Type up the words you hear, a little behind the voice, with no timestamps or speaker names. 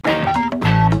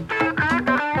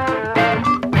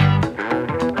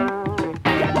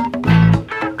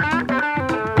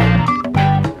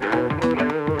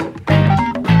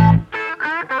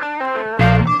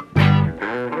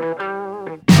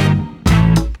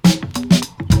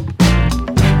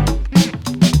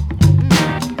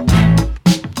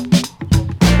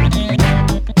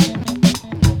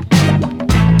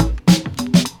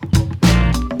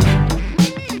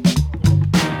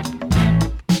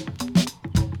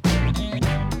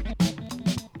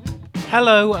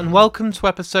Hello and welcome to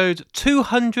episode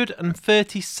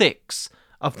 236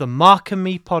 of the Mark and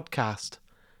Me podcast.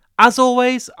 As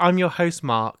always, I'm your host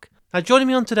Mark. Now joining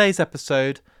me on today's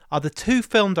episode are the two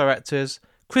film directors,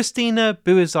 Christina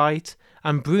Buizeit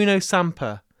and Bruno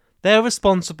Samper. They are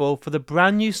responsible for the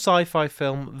brand new sci-fi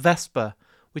film Vesper,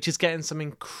 which is getting some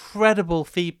incredible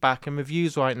feedback and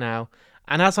reviews right now,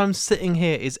 and as I'm sitting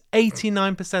here is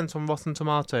 89% on Rotten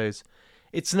Tomatoes.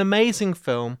 It's an amazing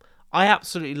film. I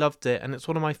absolutely loved it, and it's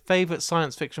one of my favourite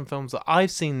science fiction films that I've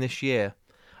seen this year.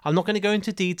 I'm not going to go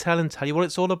into detail and tell you what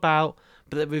it's all about,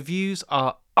 but the reviews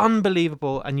are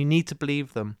unbelievable and you need to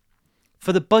believe them.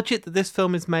 For the budget that this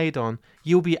film is made on,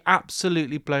 you'll be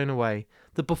absolutely blown away.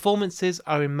 The performances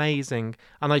are amazing,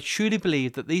 and I truly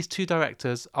believe that these two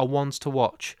directors are ones to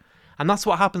watch. And that's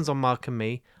what happens on Mark and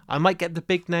Me. I might get the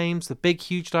big names, the big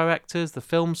huge directors, the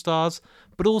film stars,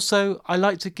 but also I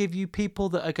like to give you people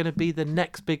that are going to be the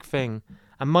next big thing.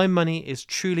 And my money is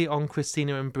truly on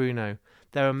Christina and Bruno.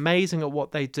 They're amazing at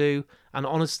what they do, and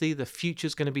honestly, the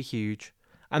future's going to be huge.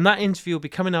 And that interview will be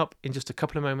coming up in just a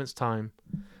couple of moments' time.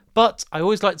 But I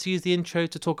always like to use the intro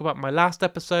to talk about my last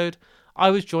episode. I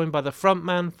was joined by the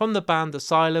frontman from the band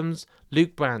Asylums,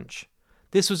 Luke Branch.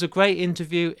 This was a great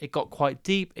interview. It got quite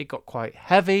deep, it got quite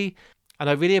heavy, and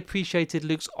I really appreciated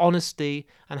Luke's honesty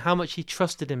and how much he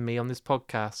trusted in me on this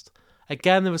podcast.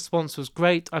 Again, the response was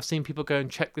great. I've seen people go and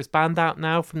check this band out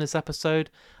now from this episode,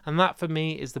 and that for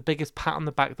me is the biggest pat on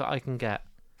the back that I can get.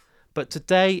 But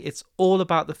today, it's all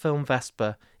about the film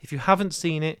Vesper. If you haven't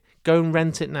seen it, go and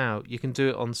rent it now. You can do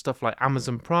it on stuff like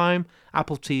Amazon Prime,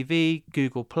 Apple TV,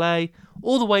 Google Play,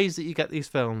 all the ways that you get these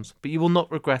films, but you will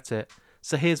not regret it.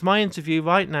 So here's my interview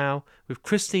right now with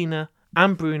Christina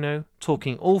and Bruno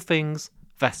talking all things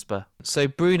Vesper. So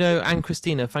Bruno and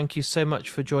Christina, thank you so much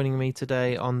for joining me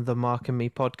today on the Mark and Me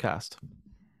podcast.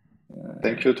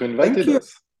 Thank you to invite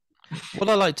us. What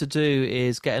I like to do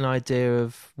is get an idea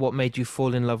of what made you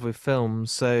fall in love with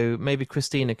films. So maybe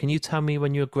Christina, can you tell me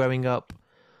when you were growing up,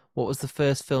 what was the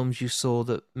first films you saw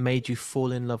that made you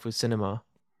fall in love with cinema?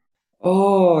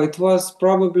 Oh, it was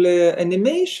probably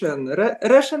animation,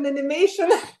 Russian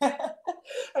animation.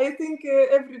 I think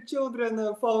every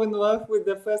children fall in love with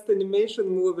the first animation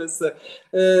movies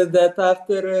that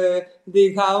after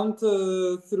they hunt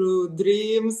through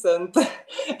dreams and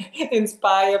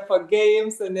inspire for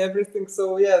games and everything.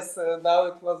 So yes, now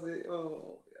it was.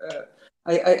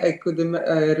 I could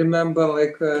remember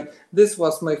this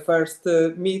was my first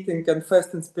meeting and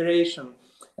first inspiration.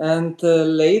 And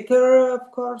later, of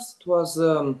course, it was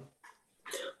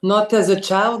not as a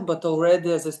child, but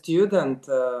already as a student.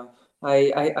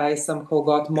 I somehow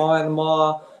got more and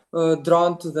more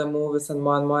drawn to the movies and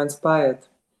more inspired.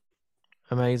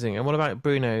 Amazing. And what about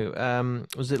Bruno?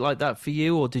 Was it like that for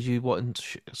you, or did you want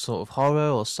sort of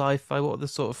horror or sci-fi? What are the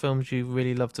sort of films you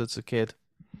really loved as a kid?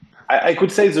 I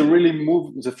could say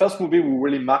the first movie who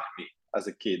really marked me as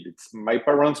a kid. It's my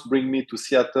parents bring me to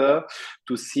theater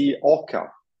to see Orca.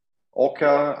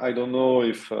 Orca, I don't know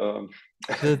if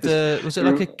was it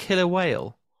like a killer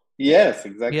whale? Yes,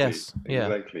 exactly. Yes, yeah.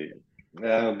 Exactly.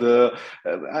 And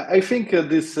I think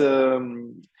this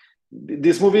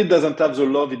movie doesn't have the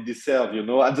love it deserves. You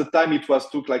know, at the time it was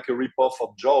took like a ripoff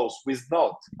of Jaws, with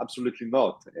not, absolutely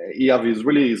not. He has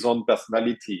his own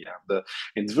personality, and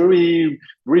it's very,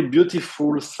 very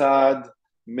beautiful, sad,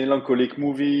 melancholic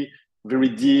movie, very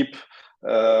deep.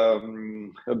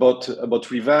 About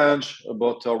revenge,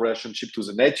 about our relationship to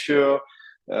the nature,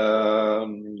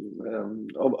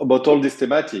 about all this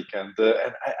thematic. And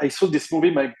I saw this movie.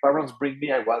 My parents bring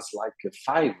me. I was like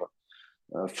 5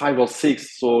 or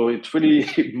 6. So it really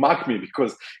marked me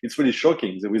because it's really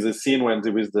shocking. There was a scene when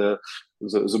there was the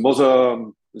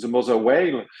mother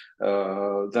whale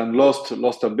then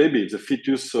lost her baby. The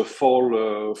fetus fall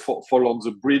on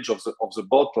the bridge of the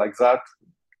boat like that.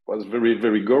 Was very,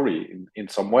 very gory in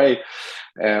some way.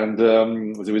 And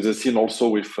there was a scene also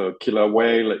with a killer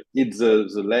whale eat the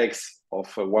legs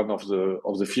of one of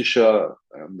the fisher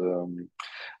and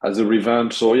as a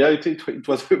revenge. So yeah, it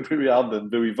was very hard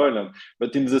and very violent,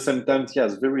 but in the same time,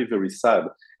 yes, very, very sad.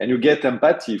 And you get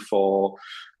empathy for.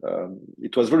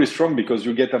 It was very strong because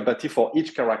you get empathy for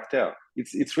each character.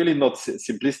 It's really not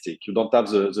simplistic. You don't have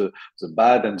the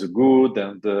bad and the good,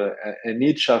 and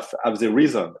each have their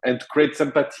reason. And to create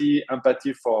empathy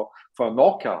for an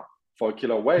orca, for a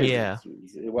killer whale, yeah.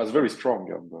 It was very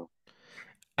strong.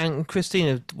 And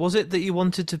Christina, was it that you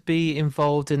wanted to be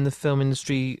involved in the film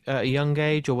industry at a young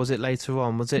age, or was it later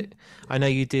on? Was it? I know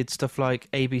you did stuff like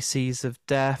ABCs of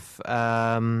Death,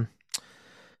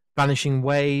 Vanishing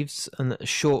Waves, and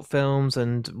short films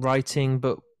and writing.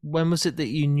 But when was it that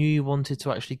you knew you wanted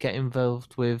to actually get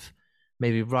involved with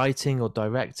maybe writing or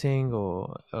directing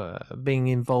or being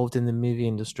involved in the movie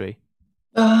industry?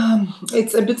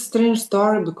 It's a bit strange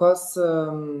story because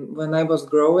when I was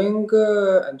growing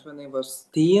and when I was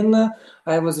teen,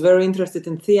 I was very interested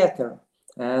in theater,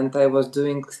 and I was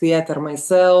doing theater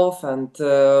myself, and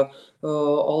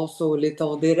also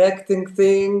little directing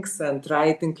things and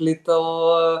writing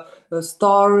little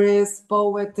stories,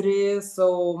 poetry.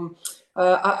 So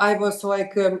I was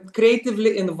like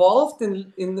creatively involved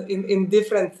in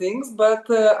different things, but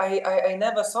I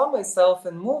never saw myself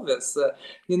in movies.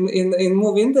 In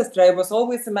movie industry, I was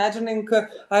always imagining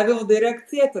I will direct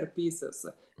theater pieces,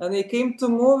 and I came to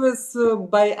movies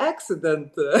by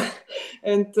accident,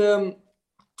 and.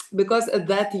 Because at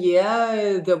that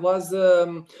year there was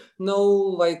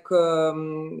no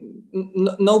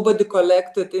nobody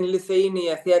collected in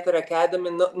Lithuania Theater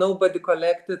Academy, nobody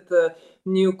collected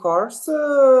new course,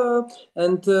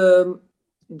 and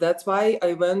that's why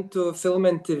I went to film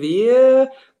and TV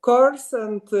course,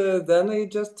 and then I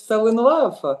just fell in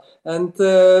love. And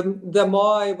the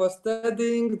more I was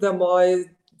studying, the more I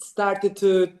started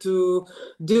to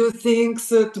do things,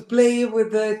 to play with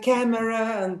the camera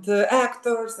and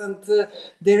actors and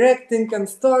directing and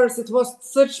stars. It was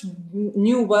such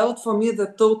new world for me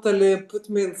that totally put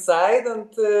me inside and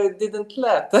didn't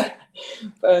let.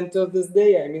 Until this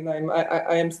day, I mean,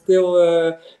 I am still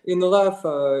in love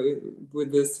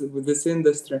with this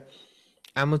industry.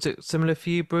 And was it similar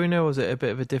for you, Bruno, or was it a bit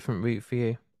of a different route for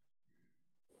you?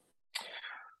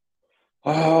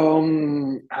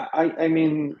 I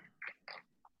mean,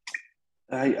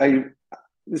 I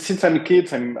since I'm a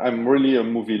kid, I'm really a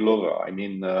movie lover. I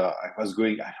mean, I was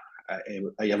going.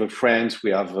 I have a friend.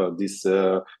 We have this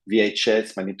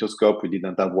VHS magnettoscope. We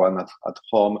didn't have one at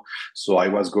home, so I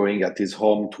was going at his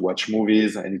home to watch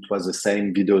movies, and it was the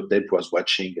same videotape was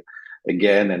watching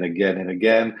again and again and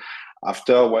again.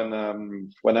 After when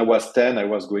I was 10, I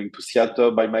was going to theater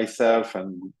by myself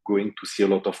and going to see a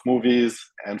lot of movies.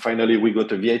 And finally, we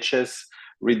got a VHS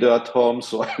reader at home,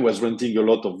 so I was renting a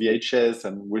lot of VHS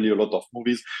and really a lot of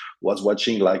movies. Was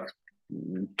watching like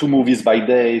 2 movies by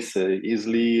day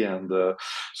easily, and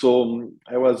so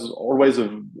I was always a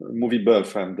movie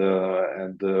buff, but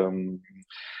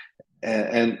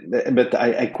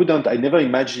I couldn't. I never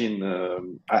imagined.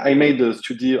 I made a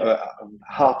study,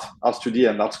 art study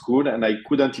and art school, and I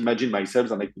couldn't imagine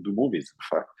myself and I could do movies. In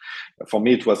fact, for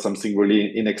me, it was something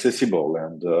really inaccessible,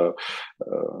 and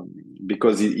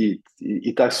because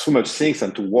it has so much things,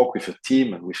 and to work with a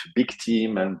team, with a big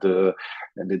team, and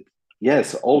it,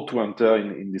 yes, all to enter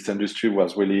in this industry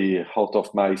was really out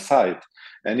of my sight,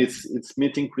 and it's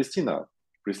meeting Christina.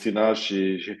 Christina,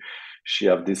 she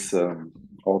have this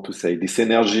how to say, this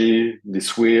energy,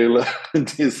 this will,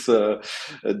 this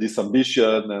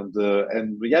ambition,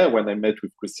 and yeah, when I met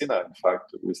with Christina, in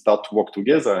fact, we start to work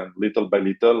together, and little by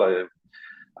little,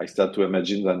 I start to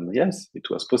imagine that yes, it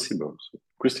was possible. So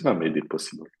Christina made it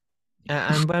possible.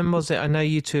 And when was it? I know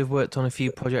you two have worked on a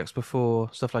few projects before,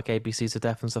 stuff like ABCs of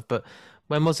Death and stuff, but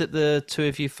when was it the two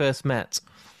of you first met?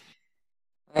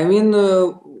 I mean,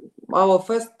 our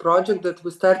first project that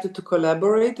we started to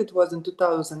collaborate, it was in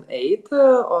 2008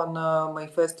 on my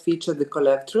first feature, The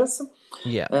Collectress.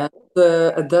 Yeah. And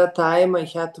at that time, I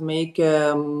had to make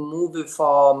a movie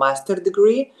for master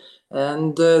degree.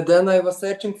 And then I was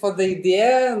searching for the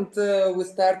idea, and we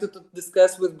started to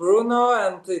discuss with Bruno,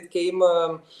 and it came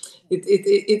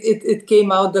it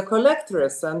came out The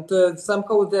Collectress. And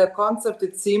somehow the concept,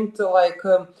 it seemed like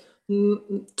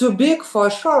too big for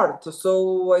short.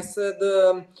 So I said,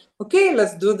 okay,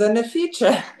 let's do then a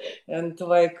feature. And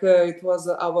it was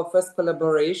our first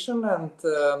collaboration, and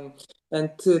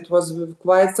it was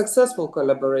quite successful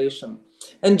collaboration.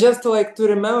 And just to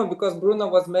remember, because Bruno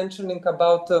was mentioning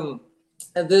about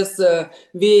this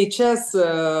VHS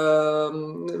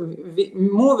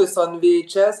movies on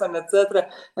VHS and etc.,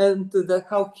 and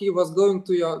how he was going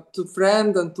to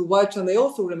friend and to watch. And I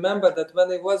also remember that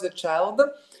when I was a child,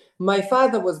 my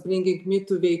father was bringing me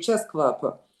to VHS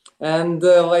club, and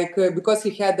because he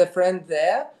had a friend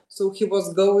there, so he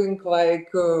was going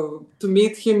to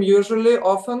meet him usually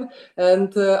often,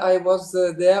 and I was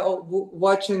there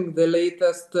watching the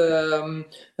latest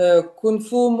kung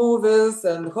fu movies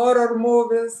and horror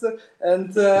movies,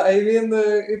 and I mean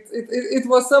it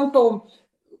was somehow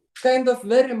kind of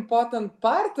very important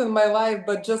part in my life,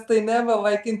 but just I never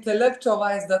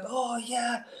intellectualized that. Oh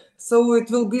yeah, so it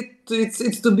will be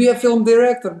it's to be a film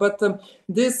director. But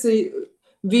this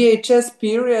VHS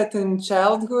period in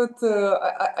childhood,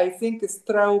 I think it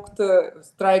struck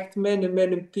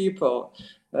many people,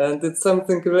 and it's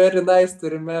something very nice to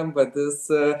remember, this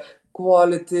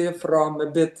quality from a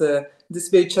bit this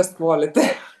VHS quality.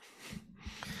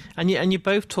 And you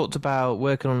both talked about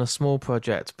working on a small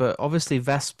project, but obviously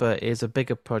Vesper is a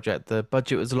bigger project. The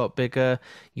budget was a lot bigger.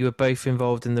 You were both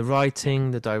involved in the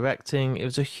writing, the directing. It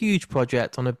was a huge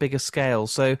project on a bigger scale.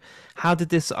 So how did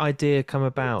this idea come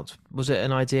about? Was it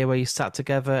an idea where you sat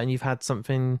together and you've had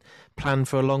something planned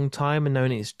for a long time and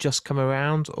knowing it's just come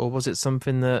around? Or was it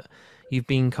something that you've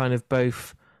been kind of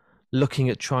both looking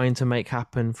at trying to make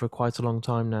happen for quite a long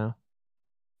time now?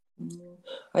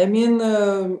 I mean,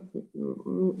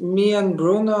 me and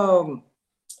Bruno,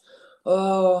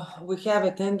 we have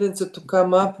a tendency to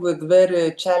come up with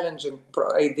very challenging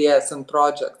ideas and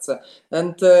projects,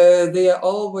 and they are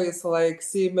always like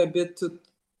seem a bit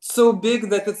so big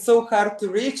that it's so hard to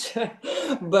reach.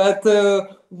 But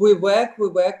we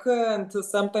work, and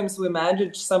sometimes we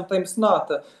manage, sometimes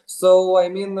not. So I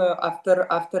mean,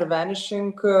 after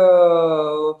vanishing.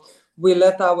 We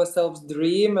let ourselves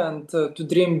dream and to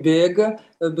dream big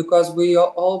because we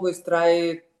always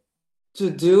try to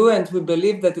do, and we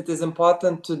believe that it is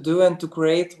important to do and to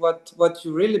create what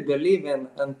you really believe in,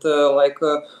 and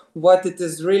what it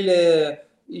is really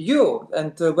you,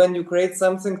 and when you create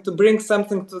something to bring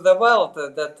something to the world,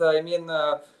 that I mean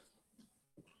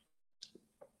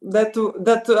that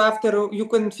after you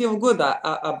can feel good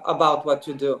about what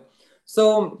you do.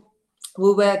 So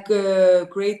we were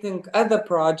creating other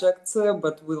projects,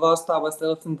 but we lost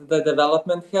ourselves in the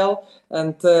development hell.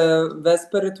 And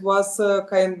Vesper, it was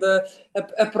kind of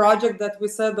a project that we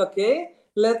said, okay,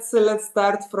 let's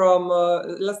start from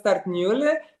let's start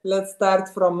newly. Let's start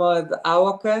from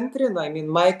our country. I mean,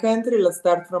 my country. Let's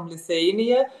start from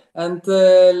Lithuania, and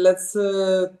let's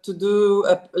do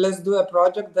a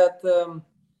project that.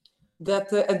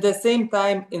 That at the same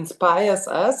time inspires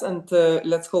us and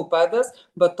let's hope others,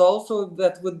 but also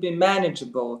that would be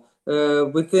manageable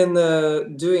within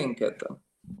doing it.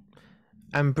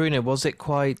 And Bruno, was it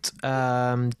quite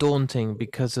daunting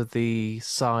because of the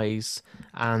size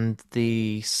and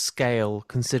the scale,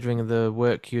 considering the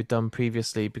work you had done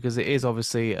previously? Because it is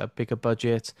obviously a bigger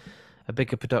budget, a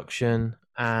bigger production,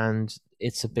 and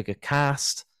it's a bigger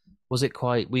cast. Was it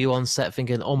quite, were you on set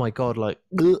thinking, oh my God, like,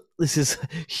 this is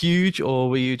huge? Or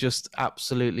were you just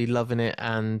absolutely loving it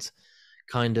and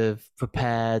kind of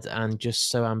prepared and just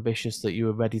so ambitious that you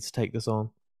were ready to take this on?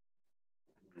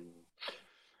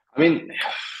 I mean,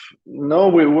 no,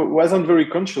 we wasn't very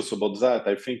conscious about that.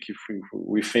 I think if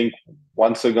we think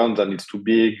once again that it's too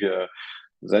big,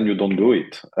 then you don't do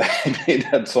it. I mean,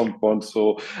 at some point.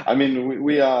 So, I mean,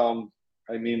 we are,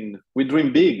 I mean, we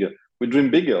dream big. We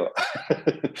dream bigger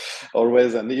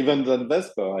always, and even than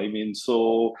Vesper. I mean,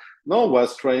 so no,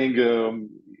 was trying,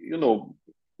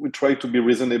 we try to be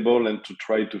reasonable and to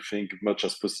try to think much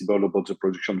as possible about the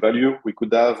production value we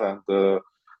could have, and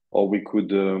or we could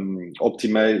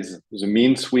optimize the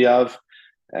means we have.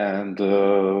 And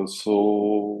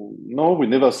so, no, we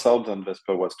never thought that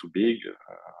Vesper was too big.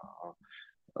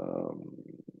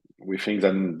 We think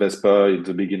that Vesper is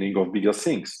the beginning of bigger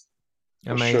things.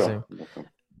 Amazing. Sure.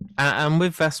 And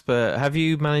with Vesper, have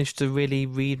you managed to really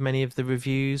read many of the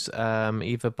reviews,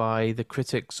 either by the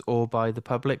critics or by the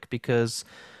public? Because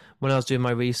when I was doing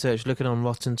my research, looking on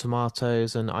Rotten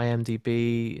Tomatoes and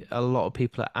IMDb, a lot of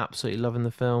people are absolutely loving the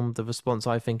film. The response,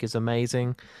 I think, is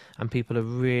amazing, and people are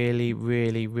really,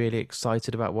 really, really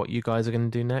excited about what you guys are going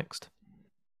to do next.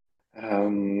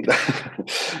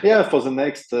 Yeah, for the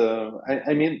next,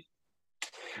 I mean,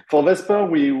 for Vesper,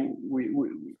 we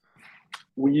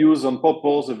use on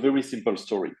purpose a very simple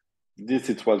story.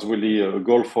 It was really a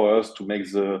goal for us to make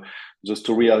the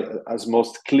story as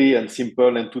most clear and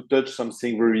simple, and to touch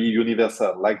something very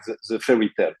universal, like the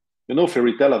fairy tale. You know,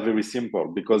 fairy tale are very simple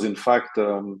because, in fact,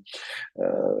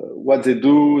 what they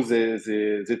do,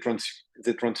 they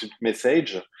transmit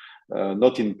message,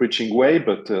 not in preaching way,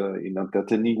 but in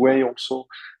entertaining way also.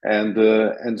 And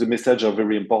the message are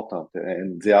very important,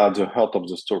 and they are the heart of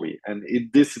the story. And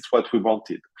this is what we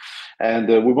wanted. And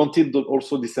we wanted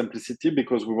also the simplicity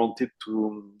because we wanted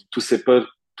to set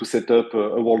up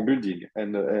a world building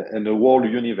and a world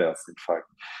universe, in fact.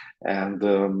 And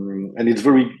it's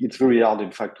very hard,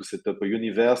 in fact, to set up a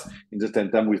universe in the same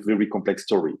time with very complex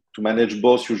story. To manage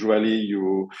both, usually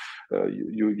you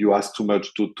ask too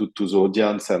much to the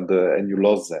audience, and you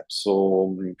lose them.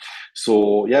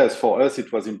 So yes, for us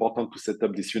it was important to set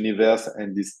up this universe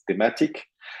and this thematic.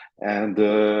 And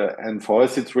for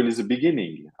us, it's really the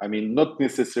beginning. I mean, not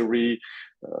necessarily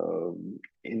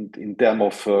in terms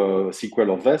of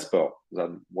sequel of Vesper,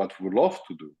 than what we love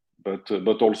to do,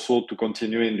 but also to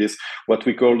continue in this what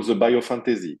we call the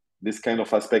biofantasy, this kind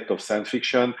of aspect of science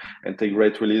fiction,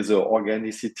 integrate really the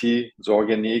organicity, the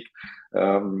organic,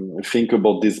 think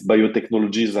about these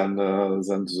biotechnologies and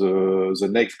then the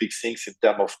next big things in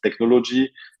terms of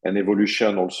technology and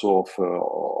evolution also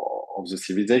of the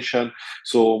civilization.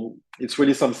 So it's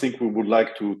really something we would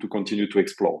like to continue to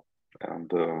explore.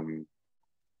 And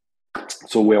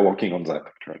so we are working on that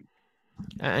actually.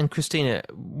 And Christina,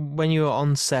 when you were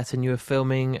on set and you were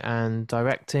filming and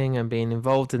directing and being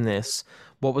involved in this,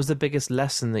 what was the biggest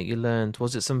lesson that you learned?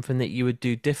 Was it something that you would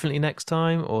do differently next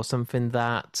time, or something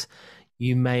that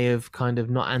you may have kind of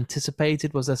not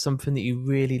anticipated? Was there something that you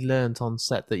really learned on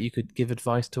set that you could give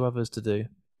advice to others to do?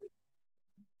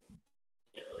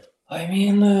 I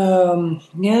mean,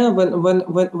 yeah,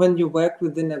 when you work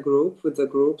within a group with a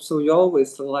group, so you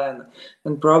always learn,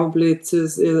 and probably it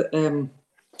is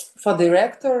for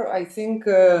director. I think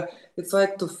it's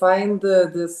like to find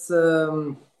this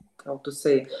how to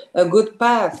say, a good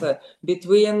path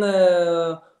between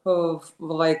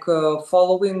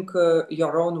following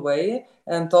your own way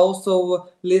and also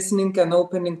listening and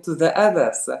opening to the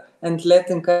others and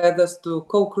letting others to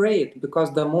co-create,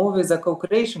 because the movie is a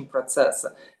co-creation process,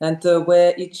 and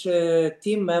where each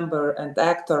team member and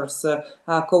actors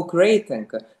are co-creating.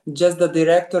 Just the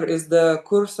director is the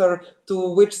cursor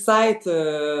to which side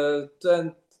to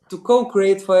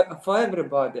co-create for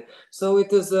everybody. So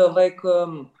it is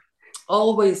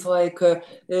always very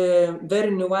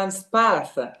nuanced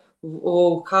path,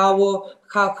 or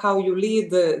how you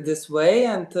lead this way,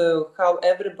 and how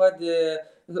everybody,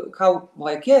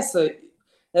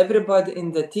 everybody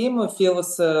in the team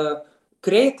feels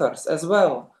creators as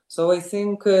well. So I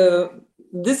think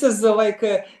this is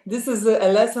this is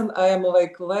a lesson I am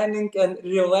learning and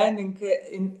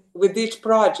relearning with each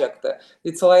project.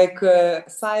 It's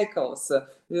cycles,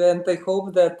 and I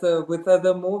hope that with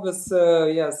other movies,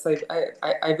 yes,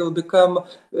 I will become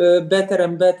better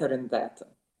and better in that.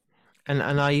 And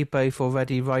are you both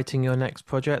already writing your next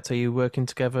project? Are you working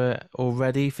together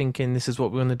already, thinking this is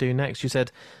what we want to do next? You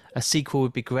said a sequel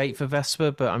would be great for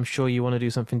Vesper, but I'm sure you want to do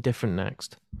something different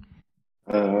next.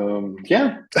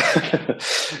 Yeah.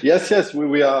 yes,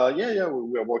 we are. Yeah,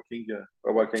 we are working.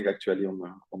 We're working actually on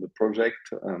the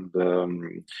project, and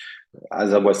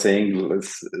as I was saying,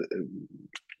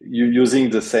 using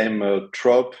the same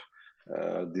trope,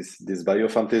 this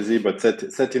biofantasy, but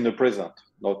set in the present,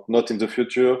 not in the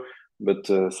future, but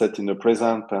set in the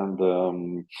present, and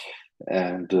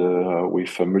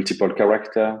with a multiple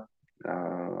character.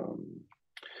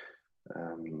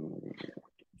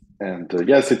 And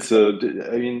yes, it's.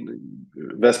 I mean,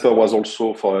 Vesper was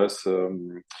also for us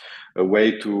a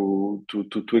way to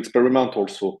experiment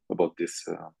also about this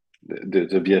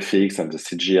the VFX and the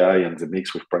CGI and the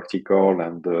mix with practical,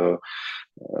 and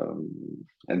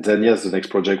then yes, the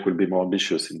next project will be more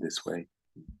ambitious in this way.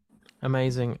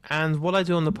 Amazing. And what I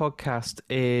do on the podcast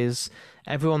is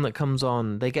everyone that comes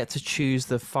on, they get to choose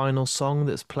the final song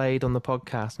that's played on the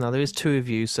podcast. Now, there is two of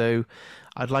you, so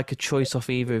I'd like a choice off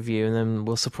either of you, and then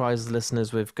we'll surprise the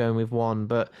listeners with going with one.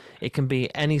 But it can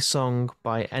be any song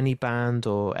by any band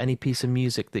or any piece of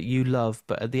music that you love.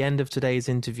 But at the end of today's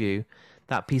interview,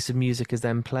 that piece of music is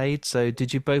then played. So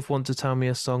did you both want to tell me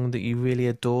a song that you really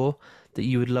adore that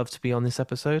you would love to be on this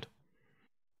episode?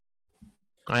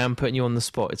 I am putting you on the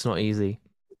spot. It's not easy.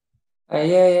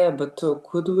 Yeah, but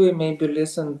could we maybe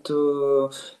listen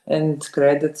to end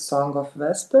credit song of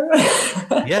Vesper?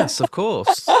 Yes, of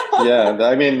course. Yeah,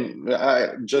 I mean,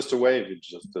 Just a Wave is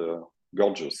just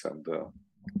gorgeous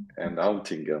and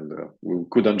haunting, and we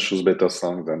couldn't choose better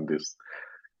song than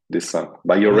this song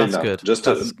by Yorina. That's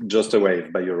good. Just a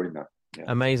Wave by Yorina. Yeah.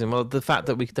 Amazing. Well, the fact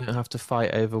that we don't have to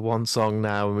fight over one song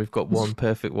now and we've got one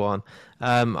perfect one.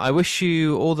 I wish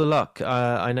you all the luck.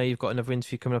 I know you've got another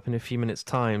interview coming up in a few minutes'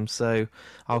 time, so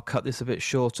I'll cut this a bit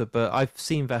shorter. But I've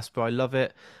seen Vesper. I love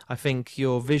it. I think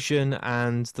your vision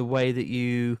and the way that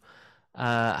you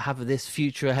have this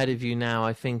future ahead of you now,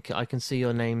 I think I can see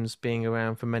your names being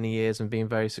around for many years and being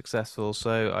very successful.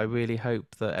 So I really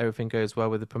hope that everything goes well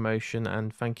with the promotion,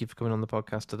 and thank you for coming on the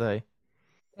podcast today.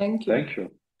 Thank you. Thank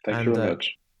you. Thank you very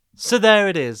much. So there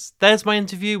it is. There's my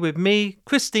interview with me,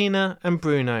 Christina, and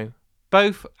Bruno.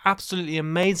 Both absolutely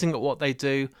amazing at what they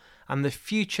do, and the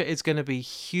future is going to be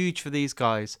huge for these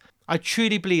guys. I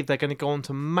truly believe they're going to go on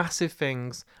to massive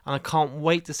things, and I can't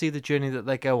wait to see the journey that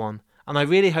they go on. And I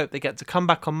really hope they get to come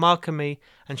back on Mark and Me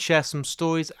and share some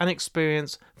stories and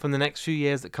experience from the next few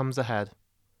years that comes ahead.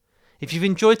 If you've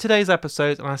enjoyed today's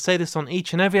episode, and I say this on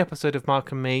each and every episode of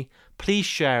Mark and Me, please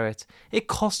share it. It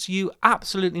costs you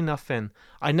absolutely nothing.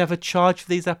 I never charge for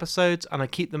these episodes, and I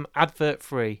keep them advert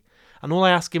free. And all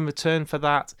I ask in return for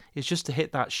that is just to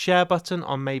hit that share button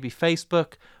on maybe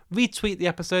Facebook, retweet the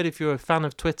episode if you're a fan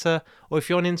of Twitter, or if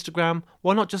you're on Instagram,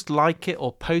 why not just like it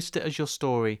or post it as your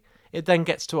story? It then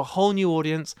gets to a whole new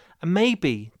audience, and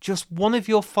maybe just one of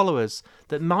your followers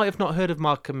that might have not heard of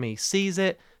Mark and Me sees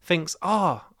it, thinks,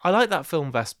 I like that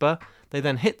film Vesper. They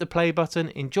then hit the play button,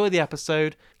 enjoy the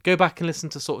episode, go back and listen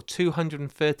to sort of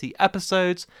 230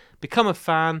 episodes, become a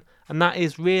fan, and that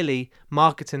is really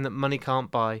marketing that money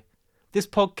can't buy. This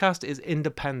podcast is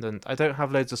independent. I don't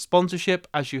have loads of sponsorship,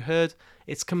 as you heard.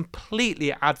 It's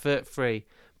completely advert free,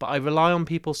 but I rely on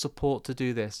people's support to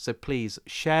do this, so please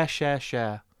share, share,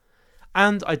 share.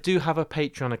 And I do have a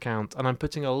Patreon account, and I'm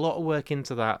putting a lot of work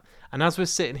into that. And as we're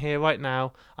sitting here right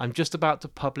now, I'm just about to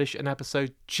publish an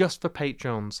episode just for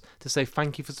Patreons to say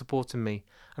thank you for supporting me.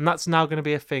 And that's now going to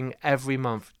be a thing every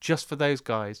month, just for those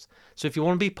guys. So if you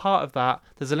want to be part of that,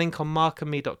 there's a link on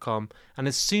markandme.com. And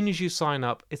as soon as you sign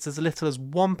up, it's as little as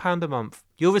 £1 a month.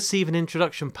 You'll receive an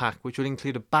introduction pack, which will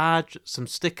include a badge, some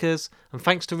stickers, and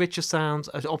thanks to Richer Sounds,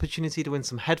 an opportunity to win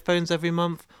some headphones every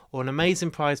month, or an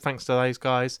amazing prize thanks to those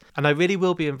guys. And I really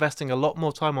will be investing a lot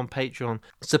more time on Patreon.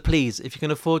 So please, if you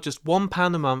can afford just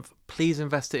 £1 a month, please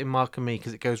invest it in Mark and Me,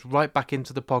 because it goes right back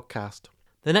into the podcast.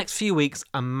 The next few weeks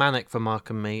are manic for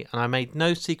Mark and Me, and I made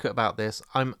no secret about this.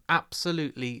 I'm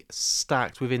absolutely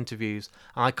stacked with interviews,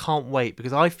 and I can't wait,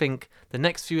 because I think the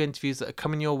next few interviews that are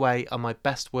coming your way are my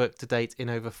best work to date in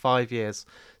over 5 years.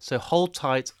 So hold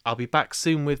tight, I'll be back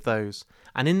soon with those.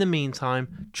 And in the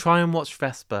meantime, try and watch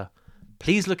Vesper.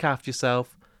 Please look after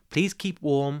yourself, please keep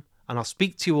warm, and I'll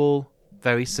speak to you all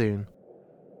very soon.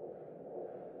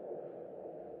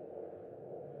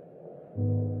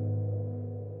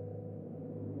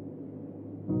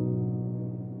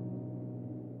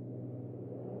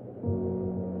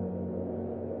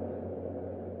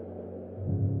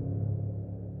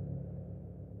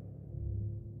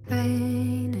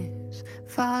 Rain is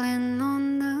falling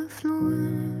on the floor,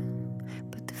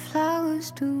 but the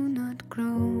flowers do not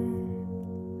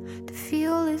grow. The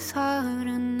field is hard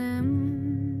and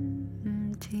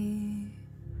empty.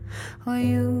 Or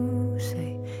you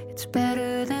say it's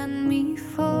better than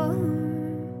before,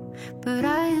 but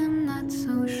I am not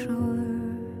so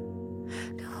sure.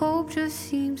 The hope just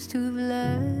seems to have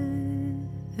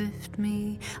left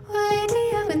me. Well,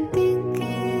 lately I've been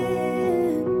thinking,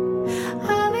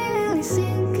 are we really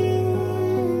sinking?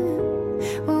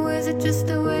 Or is it just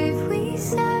a wave we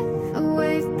set, a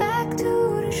wave back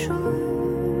to the shore?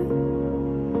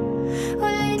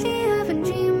 Well, lately I've been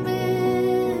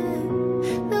dreaming,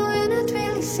 no, we're not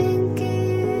really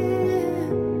sinking,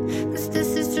 'cause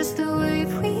this is just a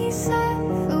wave we set,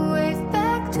 a wave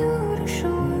back to the shore.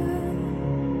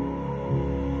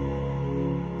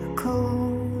 The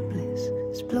cold bliss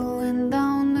is blowing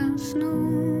down the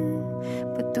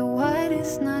snow, but the white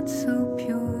is not so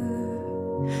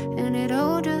pure, and it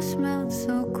all just melts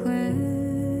so quickly.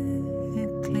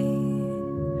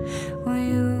 Well,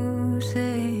 you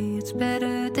say it's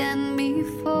better than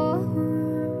before,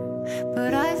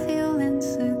 but I feel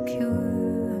insecure.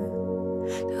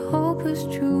 The hope has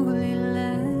truly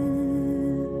left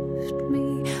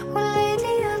me. Well,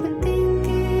 lately I've been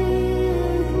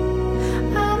thinking,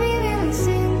 are we really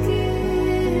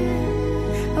sinking?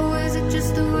 Or is it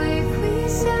just a wave we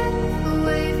set,